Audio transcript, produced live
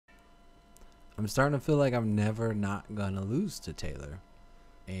I'm starting to feel like I'm never not gonna lose to Taylor,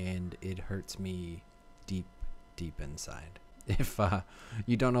 and it hurts me deep, deep inside. If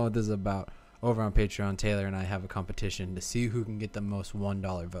you don't know what this is about, over on Patreon, Taylor and I have a competition to see who can get the most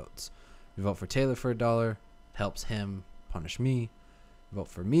 $1 votes. You vote for Taylor for $1, helps him punish me. Vote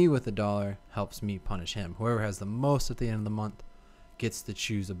for me with $1, helps me punish him. Whoever has the most at the end of the month gets to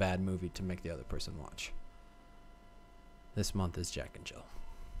choose a bad movie to make the other person watch. This month is Jack and Jill.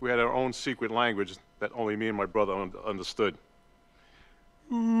 We had our own secret language that only me and my brother understood.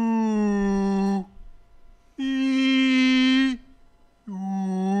 Ooh. Ooh.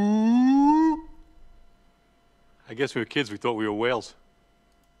 I guess we were kids, we thought we were whales.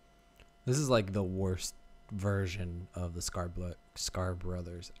 This is like the worst version of the Scar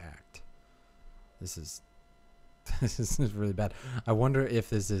Brothers act. This is really bad. I wonder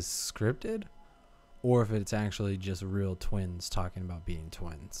if this is scripted or if it's actually just real twins talking about being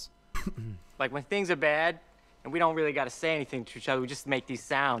twins. Like when things are bad and we don't really got to say anything to each other, we just make these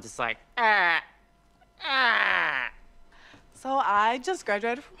sounds. It's like, ah, ah. So I just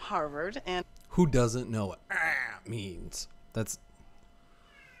graduated from Harvard, and Who doesn't know what means?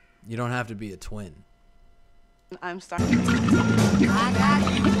 You don't have to be a twin. I'm starting.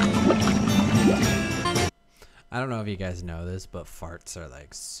 I don't know if you guys know this, but farts are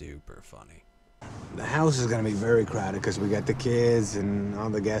like super funny. The house is gonna be very crowded because we got the kids and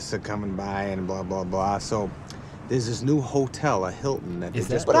all the guests are coming by and blah, blah, blah. So there's this new hotel, a Hilton, that Is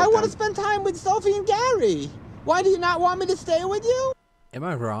they just that- But I built want to down- spend time with Sophie and Gary. Why do you not want me to stay with you? Am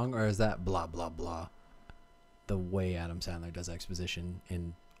I wrong, or is that blah, blah, blah? The way Adam Sandler does exposition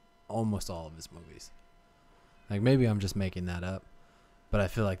in almost all of his movies. Like, maybe I'm just making that up, but I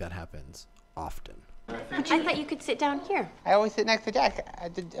feel like that happens often. I thought you could sit down here. I always sit next to Jack.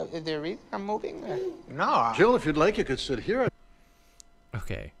 Is there a reason I'm moving? No. Jill, if you'd like, you could sit here.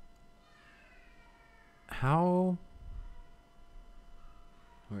 Okay. How...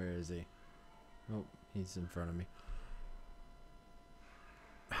 Where is he? Oh, he's in front of me.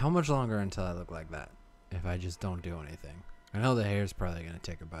 How much longer until I look like that if I just don't do anything? I know the hair's probably going to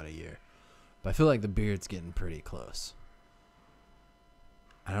take about a year, but I feel like the beard's getting pretty close.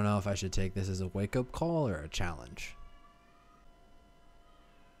 I don't know if I should take this as a wake-up call or a challenge.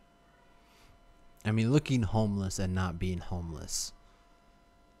 I mean, looking homeless and not being homeless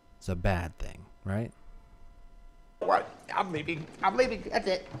is a bad thing, right? What? I'm leaving. I'm leaving. That's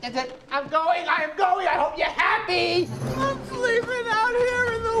it. That's it. I'm going. I am going. I hope you're happy. I'm sleeping out here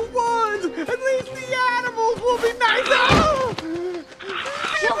in the woods. At least the animals will be nice. Oh!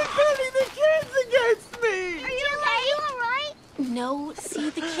 You're turning the kids against me. Are you okay? Are you all right? No, see,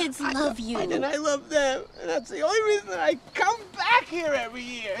 the kids love you. And I love them. And that's the only reason that I come back here every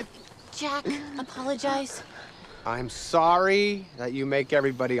year. Jack, apologize. I'm sorry that you make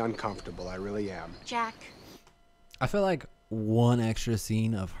everybody uncomfortable. I really am. Jack. I feel like one extra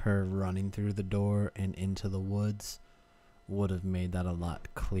scene of her running through the door and into the woods would have made that a lot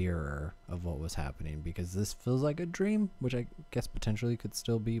clearer of what was happening, because this feels like a dream, which I guess potentially could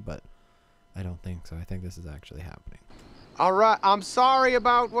still be, but I don't think so. I think this is actually happening. All right. I'm sorry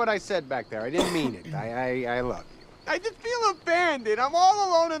about what I said back there. I didn't mean it. I love you. I just feel abandoned. I'm all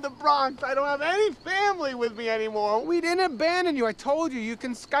alone in the Bronx. I don't have any family with me anymore. We didn't abandon you. I told you, you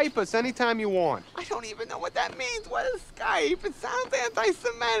can Skype us anytime you want. I don't even know what that means. What is Skype? It sounds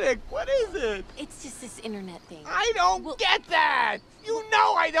anti-Semitic. What is it? It's just this internet thing. I don't get that. You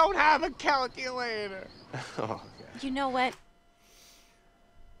know I don't have a calculator. Oh, okay. You know what?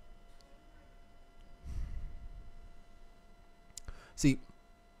 See,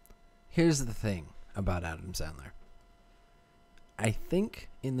 here's the thing about Adam Sandler. I think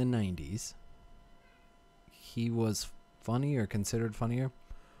in the 90s, he was funny or considered funnier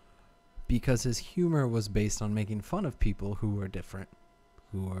because his humor was based on making fun of people who were different,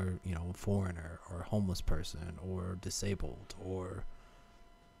 who are, you know, a foreigner or a homeless person or disabled or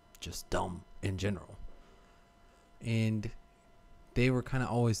just dumb in general. And they were kind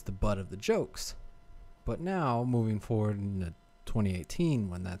of always the butt of the jokes. But now, moving forward into 2018,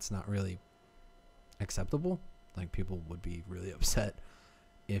 when that's not really acceptable, like people would be really upset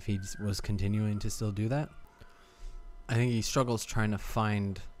if he was continuing to still do that. I think he struggles trying to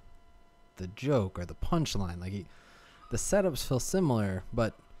find the joke or the punchline. Like the setups feel similar,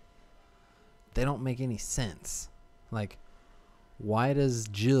 but they don't make any sense. Like, why does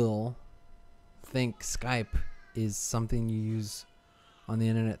Jill think Skype is something you use on the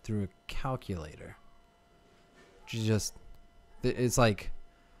internet through a calculator? It's like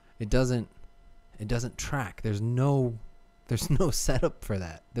it doesn't track. There's no setup for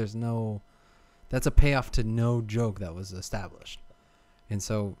that. That's a payoff to no joke that was established. And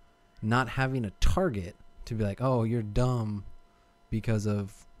so not having a target to be like, oh, you're dumb because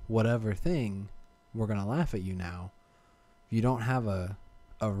of whatever thing, we're going to laugh at you now. If you don't have a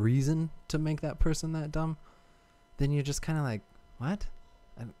reason to make that person that dumb, then you're just kind of like, what?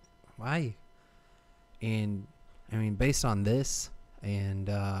 Why? And I mean, based on this and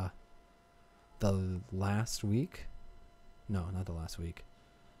the last week, no, not the last week,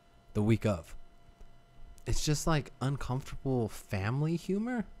 the week of, it's just like uncomfortable family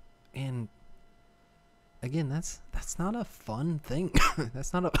humor. And again, that's not a fun thing.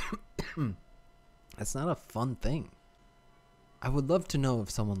 that's not a fun thing. I would love to know if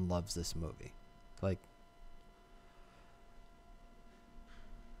someone loves this movie. Like,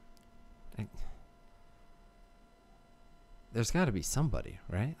 there's got to be somebody,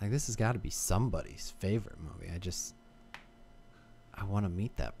 right? Like, this has got to be somebody's favorite movie. I want to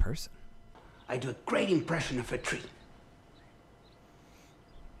meet that person. I do a great impression of a tree.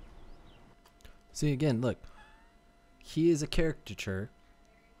 See, again, look. He is a caricature,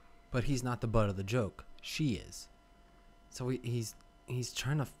 but he's not the butt of the joke. She is. So he's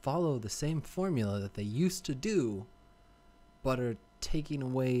trying to follow the same formula that they used to do, but are taking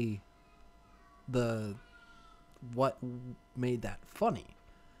away what made that funny.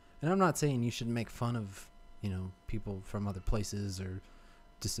 And I'm not saying you should make fun of, people from other places or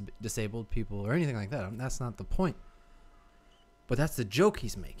disabled people or anything like that. That's not the point. But that's the joke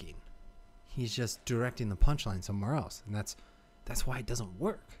he's making. He's just directing the punchline somewhere else, and that's why it doesn't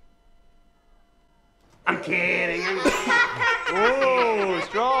work. I'm kidding. Oh,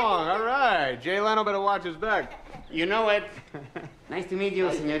 strong. All right. Jay Leno better watch his back. You know it. Nice to meet you,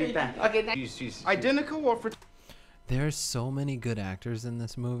 señorita. Okay, She's identical or for... There's so many good actors in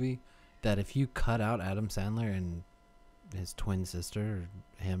this movie that if you cut out Adam Sandler and his twin sister,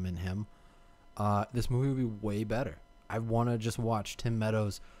 or him and him, this movie would be way better. I want to just watch Tim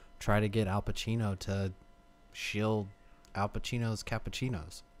Meadows try to get Al Pacino to shield Al Pacino's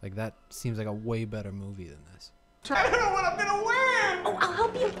cappuccinos. Like, that seems like a way better movie than this. I don't know what I'm gonna wear. Oh, I'll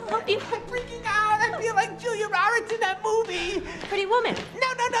help you. I'm freaking out. I feel like Julia Roberts in that movie. Pretty Woman. No,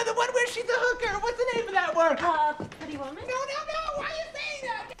 the one where she's a hooker. What's the name of that one? Pretty Woman? No. Why are you saying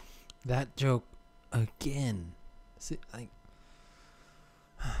that? That joke again. See, like,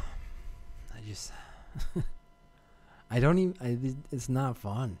 it's not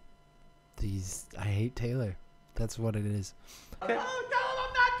fun. I hate Taylor. That's what it is. Oh, tell him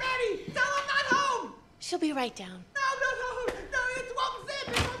I'm not ready. Tell him I'm not home. She'll be right down. No, it's one zip.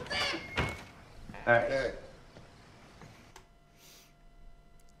 All right.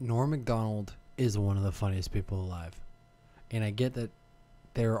 Norm Macdonald is one of the funniest people alive. And I get that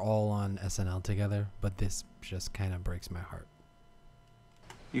they're all on SNL together, but this just kind of breaks my heart.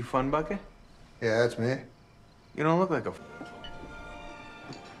 You Fun Bucket? Yeah, that's me. You don't look like a...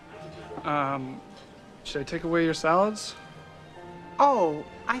 Should I take away your salads? Oh,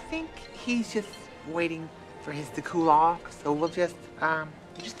 I think he's just waiting for his to cool off, so we'll just a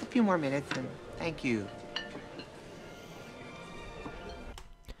few more minutes, and thank you.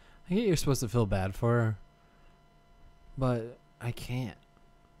 I get you're supposed to feel bad for her, but I can't.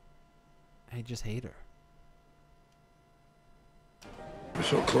 I just hate her. We're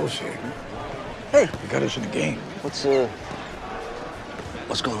so close here. Hey, you got us in the game. What's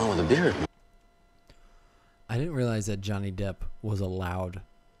going on with the beard? I didn't realize that Johnny Depp was allowed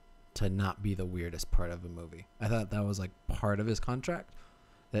to not be the weirdest part of a movie. I thought that was like part of his contract,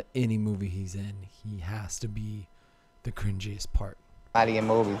 that any movie he's in, he has to be the cringiest part. A lot of your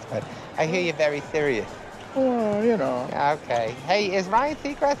movies, but I hear you're very serious. Well, Yeah, okay. Hey, is Ryan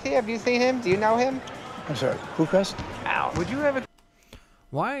Seacrest here? Have you seen him? Do you know him? I'm sorry, who cussed? Ow. Would you ever...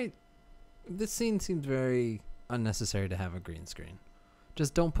 Why? This scene seems very unnecessary to have a green screen.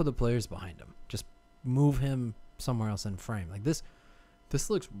 Just don't put the players behind him. Just move him somewhere else in frame. Like, this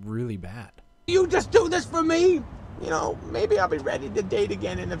looks really bad. You just do this for me? Maybe I'll be ready to date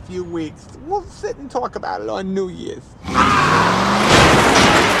again in a few weeks. We'll sit and talk about it on New Year's.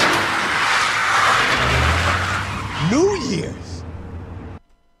 New Year's?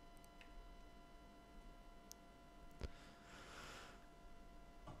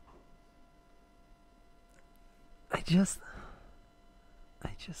 I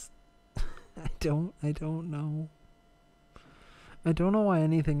don't know. I don't know why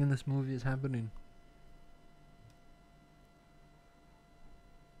anything in this movie is happening.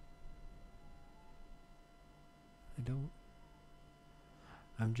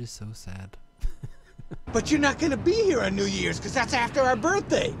 I'm just so sad. But you're not gonna be here on New Year's, because that's after our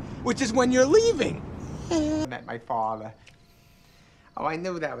birthday, which is when you're leaving. I met my father. Oh, I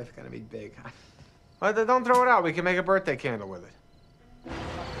knew that was gonna be big. Well, don't throw it out. We can make a birthday candle with it.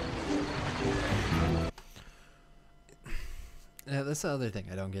 that's the other thing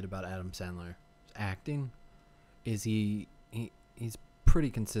I don't get about Adam Sandler acting, is he's pretty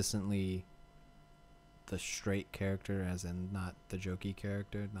consistently the straight character, as in not the jokey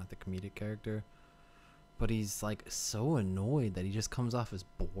character, not the comedic character, but he's like so annoyed that he just comes off as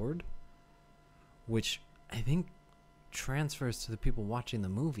bored, which I think transfers to the people watching the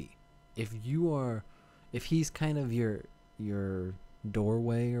movie. If he's kind of your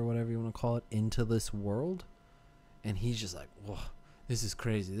doorway or whatever you want to call it into this world, and he's just like, whoa, this is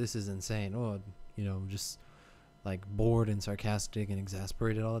crazy, this is insane, oh, you know, just like bored and sarcastic and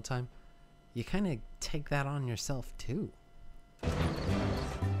exasperated all the time, you kind of take that on yourself too.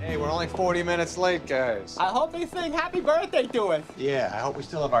 Hey, we're only 40 minutes late, guys. I hope they sing happy birthday to us. Yeah, I hope we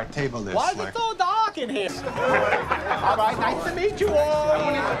still have our table this Why is it so dark in here? All right, nice to meet you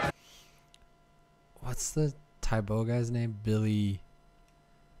all. What's the Tybo guy's name? Billy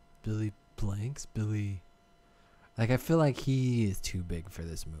Blanks? Billy... Like, I feel like he is too big for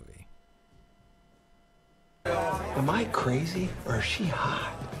this movie. Am I crazy or is she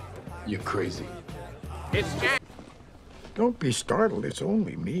hot? You're crazy. It's Jack. Don't be startled. It's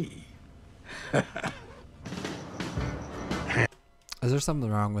only me. Is there something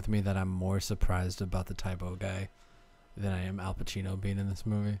wrong with me that I'm more surprised about the Tybo guy than I am Al Pacino being in this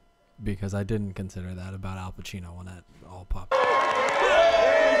movie? Because I didn't consider that about Al Pacino when that all popped.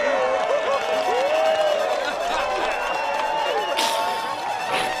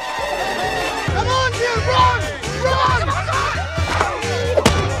 Come on, Jim, run! Run!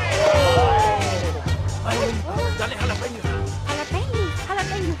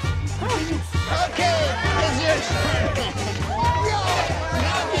 Okay, it's your turn.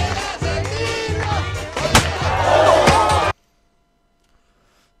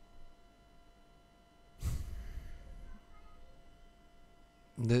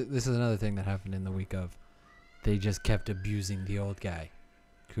 This is another thing that happened in the week of. They just kept abusing the old guy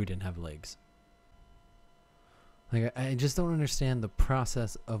who didn't have legs. Like, I just don't understand the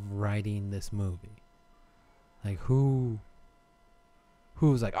process of writing this movie. Like, who's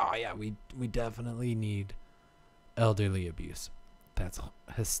like, oh yeah, we definitely need elderly abuse. That's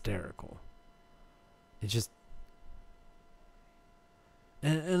hysterical. It just...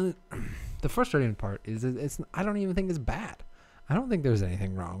 And the frustrating part is I don't even think it's bad. I don't think there's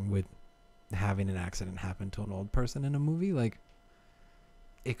anything wrong with having an accident happen to an old person in a movie. Like,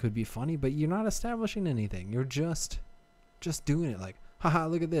 it could be funny, but you're not establishing anything. You're just doing it like, haha,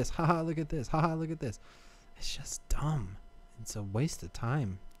 look at this, haha, look at this, haha, look at this. It's just dumb. It's a waste of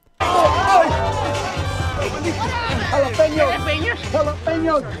time. Jalapenos!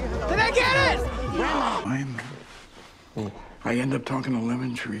 Did I get it? I end up talking to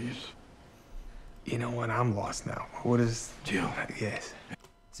lemon trees. You know what? I'm lost now. What is Jill? Yes.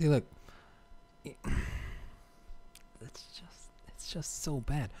 See, look, it's just so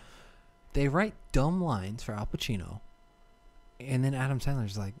bad. They write dumb lines for Al Pacino, and then Adam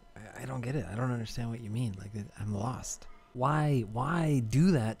Sandler's like, I don't get it. I don't understand what you mean. Like, I'm lost. Why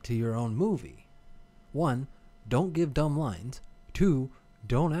do that to your own movie? One, don't give dumb lines. Two,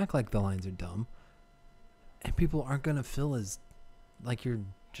 don't act like the lines are dumb. And people aren't gonna feel as like you're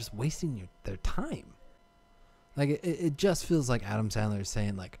just wasting their time. Like, it just feels like Adam Sandler is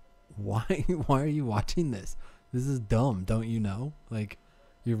saying, like, why are you watching this? This is dumb, don't you know? Like,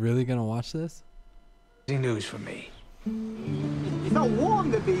 you're really gonna watch this? News for me. It's so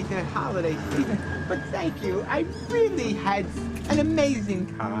warm to be in holiday season, but thank you. I really had an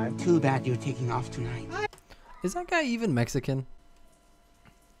amazing time. Too bad you're taking off tonight. Is that guy even Mexican?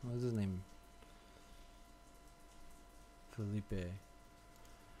 What was his name? Felipe.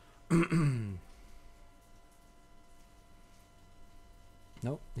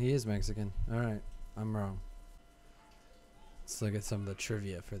 Nope, he is Mexican. Alright, I'm wrong. Let's look at some of the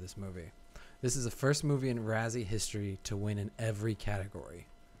trivia for this movie. This is the first movie in Razzie history to win in every category.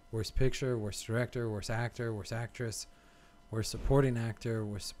 Worst picture, worst director, worst actor, worst actress, worst supporting actor,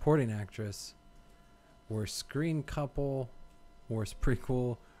 worst supporting actress, worst screen couple, worst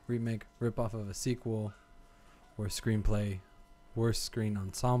prequel, remake, ripoff of a sequel, worst screenplay, worst screen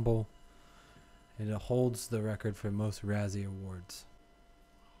ensemble, and it holds the record for most Razzie awards.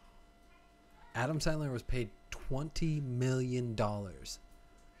 Adam Sandler was paid $20 million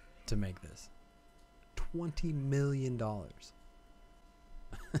to make this. $20 million.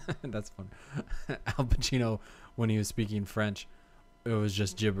 That's fun. Al Pacino, when he was speaking French, it was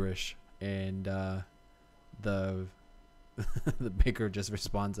just gibberish, and the baker just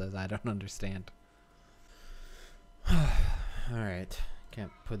responds as, I don't understand. Alright,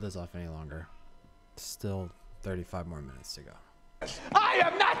 can't put this off any longer. Still 35 more minutes to go. I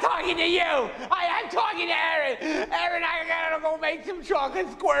am not talking to you! I am talking to Aaron. Aaron, I gotta go make some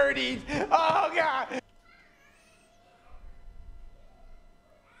chocolate squirties. Oh, God.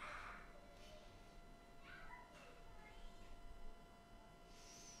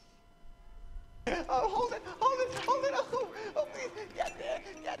 Oh, hold it. Oh, please.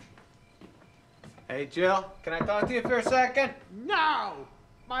 Get. Hey, Jill, can I talk to you for a second? No!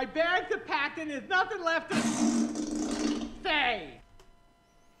 My bags are packed and there's nothing left to say.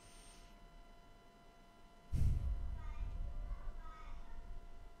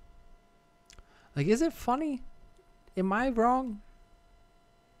 Like, is it funny? Am I wrong?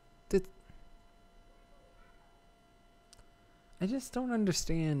 I just don't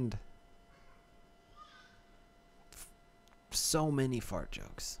understand so many fart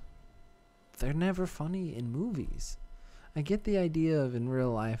jokes. They're never funny in movies. I get the idea of in real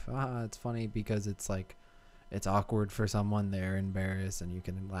life, it's funny because it's like, it's awkward for someone, they're embarrassed and you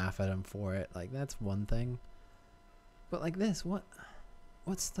can laugh at them for it. Like, that's one thing. But like this,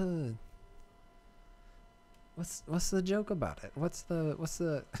 what's the joke about it? What's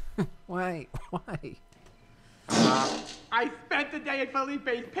the why? I spent the day at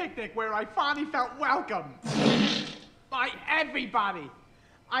Felipe's picnic where I finally felt welcome by everybody.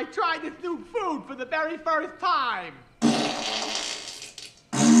 I tried this new food for the very first time.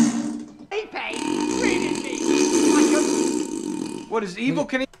 Felipe treated me like a... What is evil?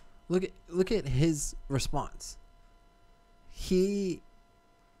 Can he... Look at his response. His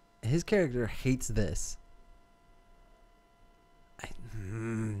character hates this.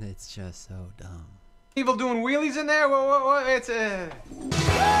 It's just so dumb. Evil doing wheelies in there? What? It's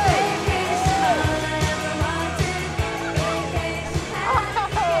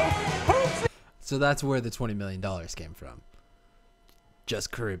So that's where the $20 million came from. Just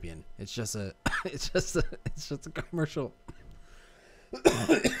Caribbean. It's just a commercial.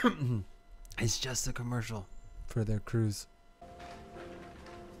 It's just a commercial for their cruise.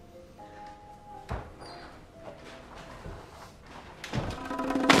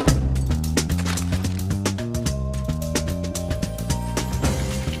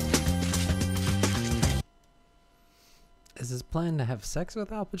 Is his plan to have sex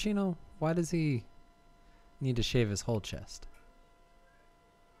with Al Pacino? Why does he need to shave his whole chest?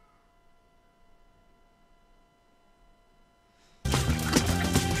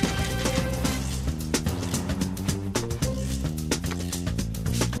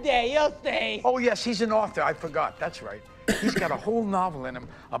 There, you'll see. Oh, yes, he's an author. I forgot. That's right. He's got a whole novel in him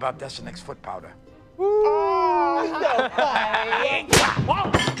about Desenex foot powder. Oh, so funny.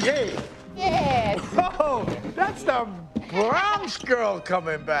 Oh, hey. Yes. Oh, that's the Bronx girl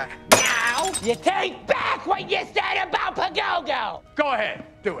coming back. Now, you take back what you said about Pagogo. Go ahead,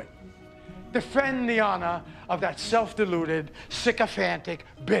 do it. Defend the honor of that self-deluded, sycophantic,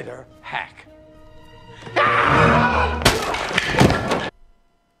 bitter hack.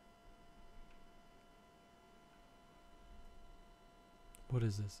 What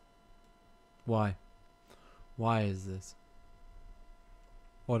is this? Why? Why is this?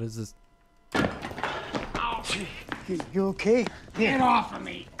 What is this? You okay? Get off of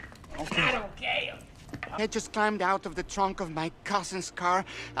me. Okay. I don't care. I just climbed out of the trunk of my cousin's car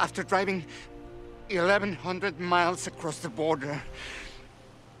after driving 1,100 miles across the border.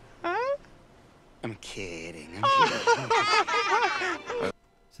 Huh? I'm kidding.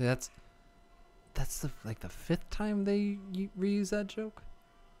 See, that's the fifth time they reuse that joke.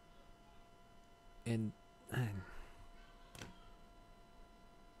 And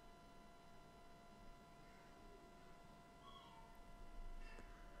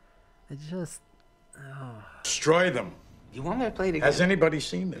it just Destroy them. You want me to play it again? Has anybody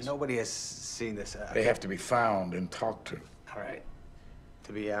seen this? Nobody has seen this. They have to be found and talked to. All right.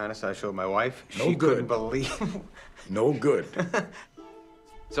 To be honest, I showed my wife. No She good. couldn't believe. No good.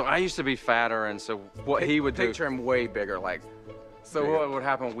 So I used to be fatter, and so what he would do... Picture him way bigger, like... So what would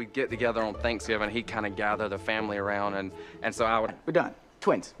happen, we'd get together on Thanksgiving, he'd kind of gather the family around, and so I would... We're done.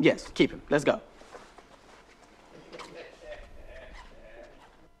 Twins. Yes, keep him. Let's go.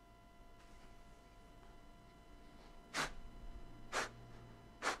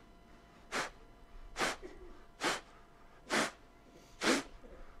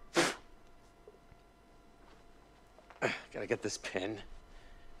 Gotta get this pin.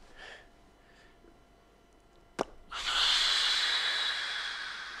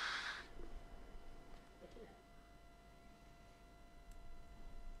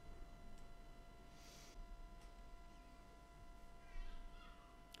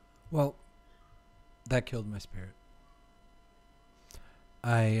 Well, that killed my spirit.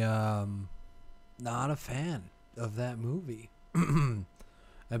 I not a fan of that movie.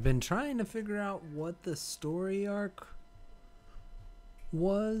 I've been trying to figure out what the story arc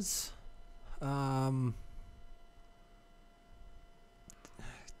was.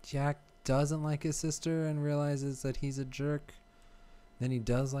 Jack doesn't like his sister and realizes that he's a jerk. Then he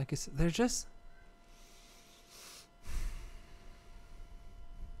does like his... They're just...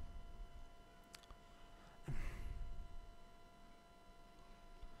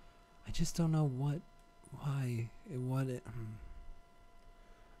 I just don't know why, what it...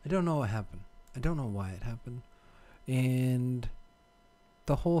 I don't know what happened. I don't know why it happened. And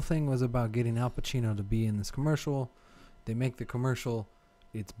the whole thing was about getting Al Pacino to be in this commercial. They make the commercial.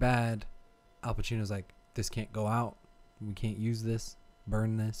 It's bad. Al Pacino's like, this can't go out. We can't use this.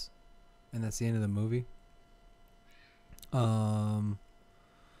 Burn this. And that's the end of the movie. I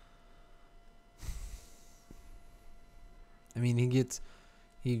mean, he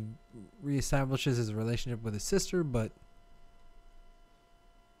reestablishes his relationship with his sister, but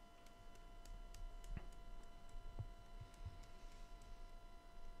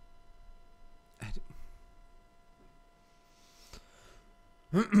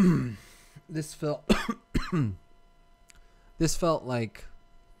this felt like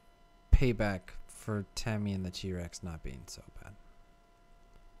payback for Tammy and the T-Rex not being so bad.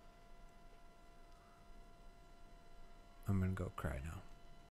 I'm gonna go cry now.